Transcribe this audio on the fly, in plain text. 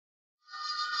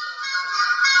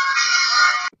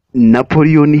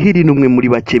Napoleon Hill ni umwe muri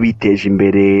bacye biteje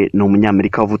imbere, ni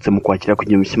umunyamerika wavutse mu kwakira ku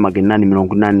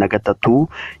 1883,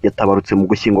 yatabarutse mu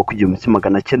Gushyingo ku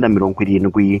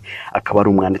 1970, akaba ari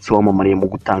umwanditsi wamamariye mu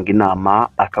gutanga inama,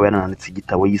 akaba yarananditse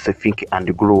igitabo yise Think and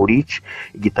Grow Rich,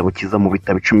 igitabo kiza mu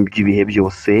bitabo 10 by'ibihe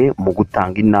byose mu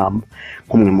gutanga inama.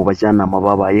 Nk'umwe mu bajyanama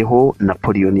babayeho,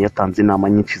 Napoleon yatanze inama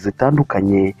nyinshi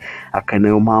zitandukanye,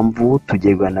 akanayo mpamvu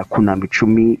tugiye kuganira ku nama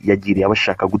 10 yagiriye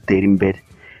abashaka gutera imbere.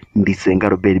 Ndisenga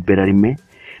Robert Berarime,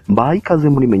 mbahaye ikaze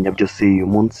muri Menya Byose uyu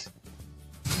munsi.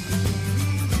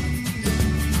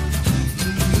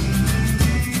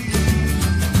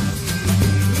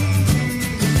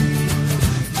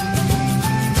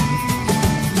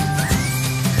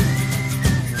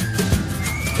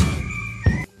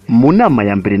 Mu nama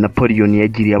ya mbere Napoleon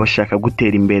yagiriye abashaka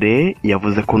gutera imbere,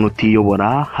 yavuze ko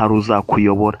nutiyobora hari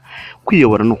uzakuyobora.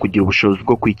 Kwiyobora ni ukugira ubushobozi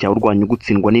bwo kwicyaha urwanya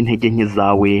gutsindwa n'intege nke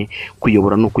zawe.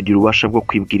 Kwiyobora ni ukugira ububasha bwo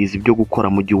kwibwiriza ibyo gukora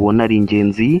mu gihe ubona ari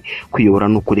ingenzi. Kwiyobora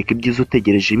ni ukureka ibyiza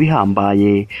utegereje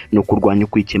ibihambaye, ni ukurwanya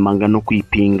kwikemanga no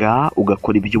kwipinga,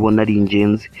 ugakora ibyo ubona ari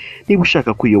ingenzi. Niba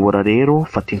ushaka kwiyobora rero,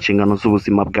 fata inshingano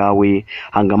z'ubuzima bwawe,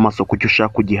 hanga amaso ku cyo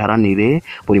ushaka ugiharanire,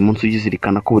 buri munsi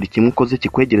ugizirikana ko buri kimwe ukoze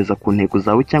kikwegereza ku ntego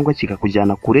zawe cyangwa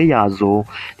kikakujyana kure yazo.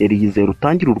 Rero yizere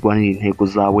utangire urwanira intego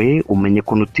zawe, umenye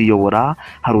ko nutiyobora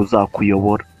hari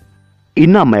uzakuyobora.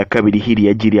 Inama ya kabiri hiri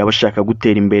yagiriye abashaka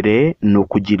gutera imbere ni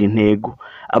ukugira intego.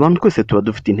 Abantu twese tuba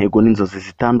dufite intego n'inzozi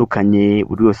zitandukanye,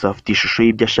 buri wese afite ishusho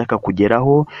y'ibyo ashaka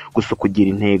kugeraho, gusa kugira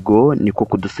intego niko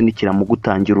kudusunikira mu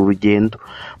gutangira urugendo.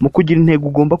 Mu kugira intego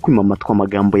ugomba kwima amatwi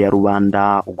amagambo ya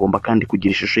rubanda, ugomba kandi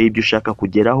kugira ishusho y'ibyo ushaka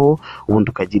kugeraho,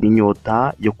 ubundi ukagira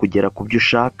inyota yo kugera ku byo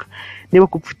ushaka. Niba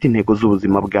kuko ufite intego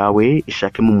z'ubuzima bwawe,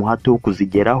 ishakemo umuhate wo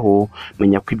kuzigeraho,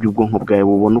 menya ko ibyo ubwonko bwawe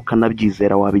bubona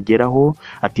ukanabyizera wabigeraho,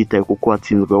 atitaye kuko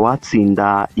watsinzwe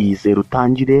watsinda. Yizere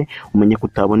utangire, umenye ko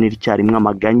utabonera icyarimwe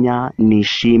amaganya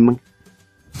n'ishimwe.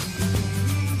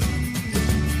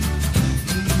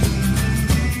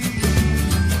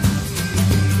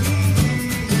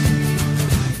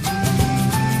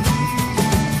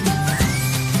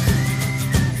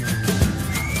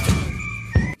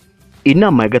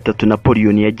 Inama ya gatatu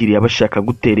Napoleon yagiriye abashaka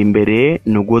gutera imbere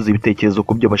ni uguhoza ibitekerezo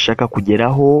ku byo bashaka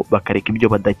kugeraho, bakareka ibyo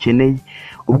badakeneye.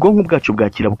 Ubwonko bwacu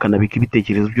bwakira bukanabika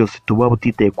ibitekerezo byose tuba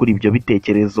butitaye kuri ibyo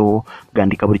bitekerezo,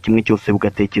 bwandika buri kimwe cyose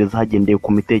bugatekereza hagendeye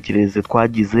ku mitekerereze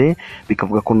twagize,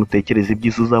 bikavuga ko nutekereza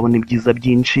ibyiza uzabona ibyiza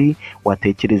byinshi,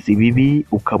 watekereza ibibi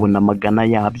ukabona amagana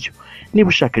yabyo. Niba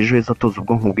ushaka ejo heza, toza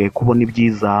ubwonko bwawe kubona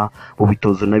ibyiza,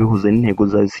 bubitoze nabihuze n'intego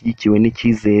zawe zishyigikiwe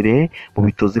n'icyizere,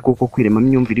 bubitoze kuko kwirema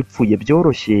imyumvire ipfuye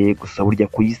byoroshye, gusa burya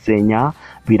kuyisenya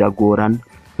biragorana.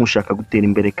 Ntushaka gutera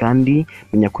imbere kandi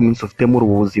menya ko iminsi ufite muri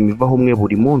ubu buzima ivaho umwe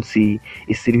buri munsi.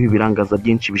 Isi iriho ibirangaza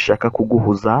byinshi bishaka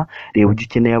kuguhuza, reba ibyo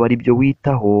ukeneye aba ari byo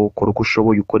witaho, kora uko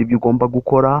ushoboye, ukora ibyo ugomba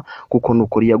gukora, kuko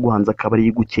nukora iyaguhanze akaba ari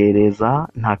igukereza,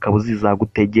 nta kabuza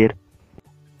izagutegera.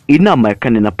 Inama ya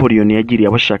kane Napoleon yagiriye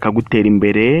abashaka gutera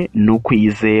imbere ni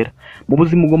ukwiyizera. Mu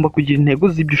buzima ugomba kugira intego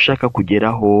z'ibyo ushaka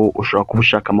kugeraho. Ushobora kuba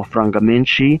ushaka amafaranga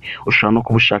menshi, ushobora no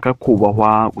kuba ushaka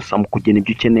kubahwa, gusa mu kugena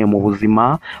ibyo ukeneye mu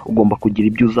buzima ugomba kugira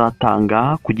ibyo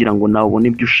uzatanga kugira ngo nawe ubone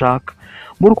ibyo ushaka.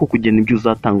 Muri uko kugena ibyo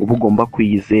uzatanga uba ugomba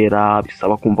kwiyizera,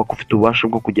 bisaba kumva ko ufite ububasha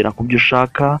bwo kugera ku byo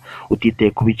ushaka,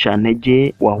 utitaye ku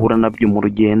bicantege wahura nabyo mu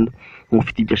rugendo.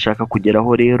 Nk'ufite ibyo ashaka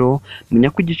kugeraho rero,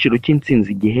 menya ko igiciro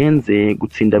cy'intsinzi gihenze.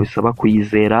 Gutsinda bisaba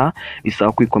kwiyizera,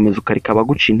 bisaba kwikomeza ukareka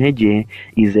abaguca intege.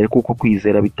 Yizere kuko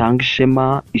kwizera bitanga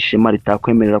ishema, ishema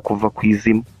ritakwemerera kuva ku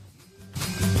izima.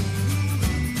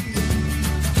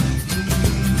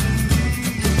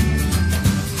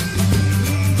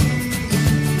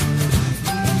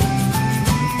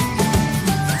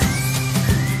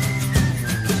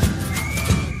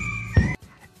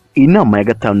 Inama ya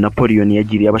gatanu Napoleon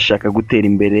yagiriye abashaka gutera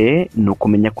imbere ni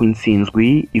ukumenya ko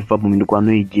intsinzwi iva mu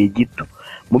mirwano y'igihe gito.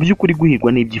 Mu by'ukuri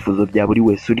guhirwa n'ibyifuzo bya buri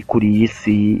wese uri kuri iyi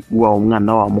si, waba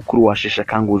umwana waba mukuru washesha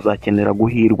akanguhe uzakenera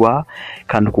guhirwa,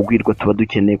 kandi uku guhirwa tuba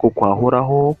dukeneye ko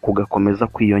kwahoraho kugakomeza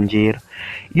kwiyongera.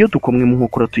 Iyo dukomwe mu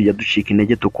nkokora tujya ducika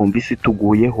intege, tukumva isi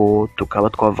tuguyeho, tukaba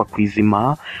twava ku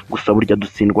izima, gusa burya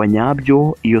dutsindwa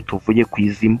nyabyo iyo tuvuye ku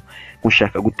izima.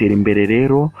 Ushaka gutera imbere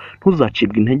rero,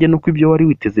 ntuzacibwe intege nuko ibyo wari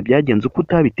witeze byagenze uko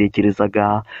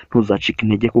utabitekerezaga. Ntuzacike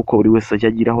intege kuko buri wese ajya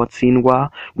agira aho atsindwa.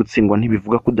 Gutsindwa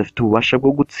ntibivuga ko udafite ububasha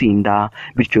bwo gutsinda,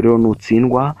 bityo rero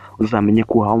nutsindwa uzamenye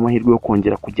ko uhawe amahirwe yo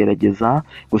kongera kugerageza,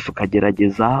 gusa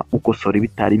ukagerageza ukosora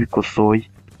ibitari bikosoye.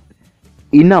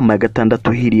 Inama ya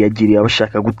gatandatu hiri yagiriye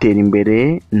abashaka gutera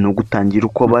imbere ni ugutangira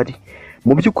uko bari.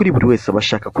 Mu by'ukuri buri wese aba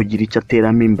ashaka kugira icyo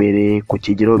ateramo imbere ku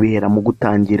kigero bihera mu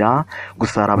gutangira,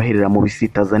 gusa hari abaherera mu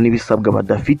bisitaza n'ibisabwa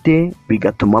badafite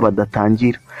bigatuma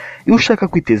badatangira. Iyo ushaka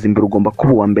kwiteza imbere ugomba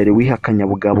kuba uwa mbere wiha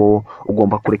akanyabugabo,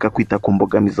 ugomba kureka kwita ku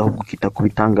mbogamizi ahubwo ukita ku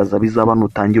bitangaza bizaba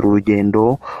nutangira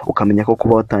urugendo, ukamenya ko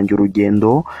kuba watangira urugendo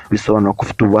bisobanura ko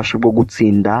ufite ububasha bwo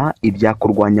gutsinda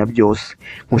ibyakurwanya byose.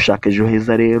 Nk'ushaka ejo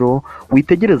heza rero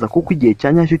witegereza kuko igihe cya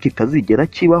nyacyo kitazigera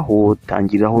kibaho,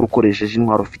 tangiriraho ukoresheje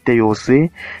intwaro ufite yose,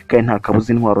 kandi nta kabuza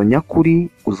intwaro nyakuri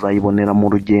uzayibonera mu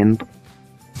rugendo.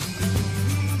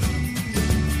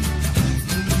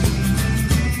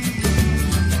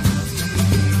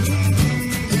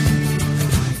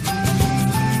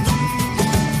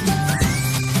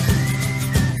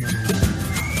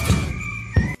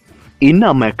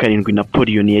 Inama ya karindwi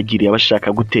Napoleon yagiriye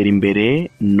abashaka gutera imbere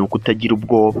ni ukutagira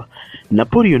ubwoba.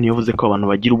 Napoleon yavuze ko abantu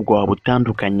bagira ubwoba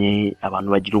butandukanye.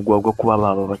 Abantu bagira ubwoba bwo kuba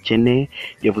baba bakene,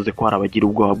 yavuze ko hari abagira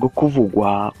ubwoba bwo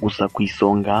kuvugwa, gusa ku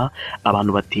isonga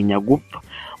abantu batinya gupfa.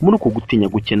 Muri uko gutinya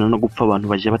gukena no gupfa, abantu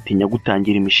bajya batinya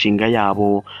gutangira imishinga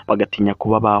yabo, bagatinya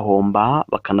kuba bahomba,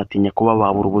 bakanatinya kuba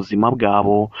babura ubuzima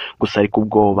bwabo. Gusa ariko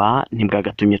ubwoba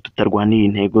ntibwagatumye tutarwanira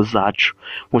intego zacu.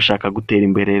 Nk'ushaka gutera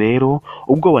imbere rero,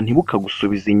 ubwoba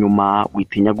ntibukagusubiza inyuma,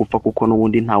 witinya gupfa kuko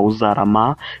n'ubundi ntawe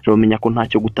uzarama. Rero menya ko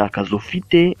ntacyo gutakaza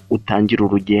ufite, utangira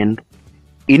urugendo.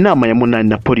 Inama ya munani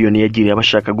Napoleon yagiriye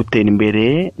abashaka gutera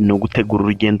imbere ni ugutegura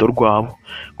urugendo rwabo.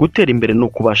 Gutera imbere ni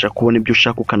ukubasha kubona ibyo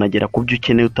ushaka ukanagera ku byo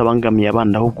ukeneye utabangamiye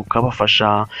abandi, ahubwo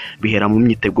ukabafasha. Bihera mu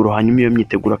myiteguro, hanyuma iyo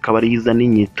myiteguro akaba ari iza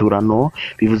n'inyiturano,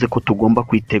 bivuze ko tugomba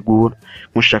kwitegura.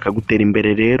 Nk'ushaka gutera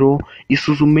imbere rero,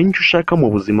 isuzume icyo ushaka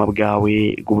mu buzima bwawe,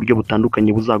 uburyo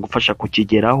butandukanye buzagufasha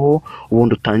kukigeraho,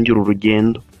 ubundi utangire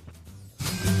urugendo.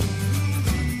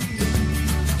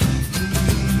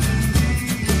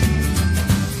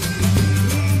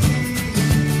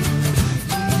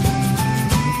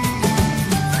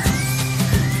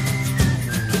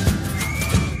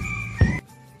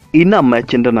 Inama ya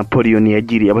cyenda Napoleon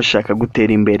yagiriye abashaka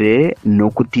gutera imbere ni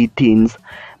ukutitinza.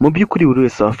 Mu by'ukuri buri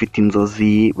wese aba afite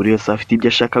inzozi, buri wese afite ibyo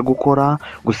ashaka gukora,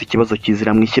 gusa ikibazo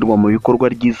kizira mu ishyirwa mu bikorwa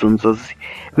ry'izo nzozi.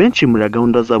 Benshi muri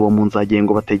gahunda zabo mu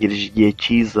nzagengo bategereje igihe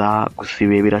cyiza, gusa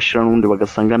ibihe birashira n'ubundi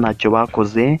bagasanga ntacyo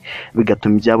bakoze,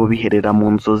 bigatuma ibyabo biherera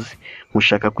mu nzozi.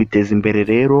 Mushaka kwiteza imbere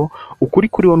rero, ukuri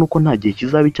kuriho nuko nta gihe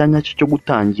kizaba icyanya cyo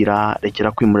gutangira.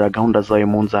 Rekera kwimurira gahunda zawe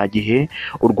mu nzagihe,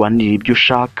 urwanirira ibyo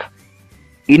ushaka.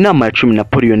 Inama ya 10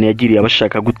 Napoleon yagiriye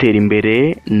abashaka gutera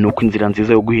imbere ni uko inzira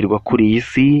nziza yo guhirwa kuri iyi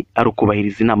si ari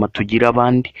ukubahiriza inama tugira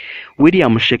abandi.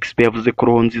 William Shakespeare yavuze ko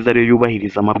roho nziza ariyo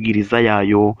yubahiriza amabwiriza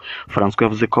yayo. François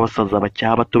yavuze ko abasaza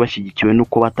bacyaha bato bashyigikiwe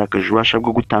nuko batakaje ububasha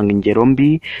bwo gutanga ingero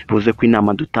mbi, bivuze ko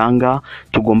inama dutanga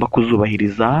tugomba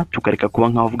kuzubahiriza, tukareka kuba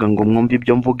nk'abavuga ngo mwumve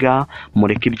ibyo mvuga,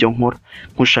 mureke ibyo nkora.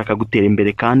 Nk'ushaka gutera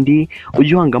imbere kandi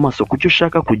ujye uhanga amaso ku cyo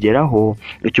ushaka kugeraho,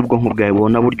 icyo ubwonko bwawe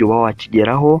bubona buryo uba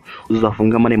wakigeraho,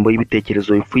 uzafunga amarembo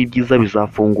y'ibitekerezo bipfuye ibyiza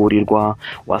bizafungurirwa.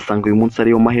 Wasanga uyu munsi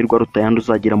ariyo mahirwe aruta ayandi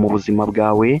uzagira mu buzima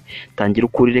bwawe. Tangira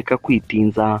ukuri, reka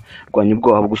kwitinza, rwanya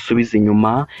ubwoba bugusubiza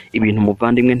inyuma. Ibintu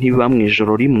muvandimwe ntibiba mu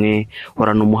ijoro rimwe,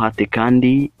 horana umuhate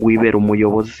kandi wibera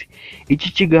umuyobozi.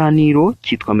 Iki kiganiro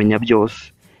cyitwa Menya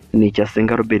Byose, ni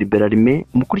icyasenga Robert Berarime,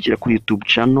 mukurikira kuri YouTube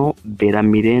channel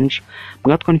Beramirenje.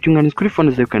 Mwatwandikira inyandiko kuri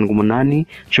phone 0788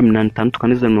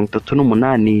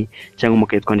 15 cyangwa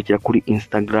mukayitwandikira kuri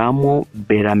Instagram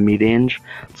Beramirenje.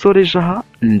 Soreje aha,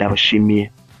 ndabashimiye.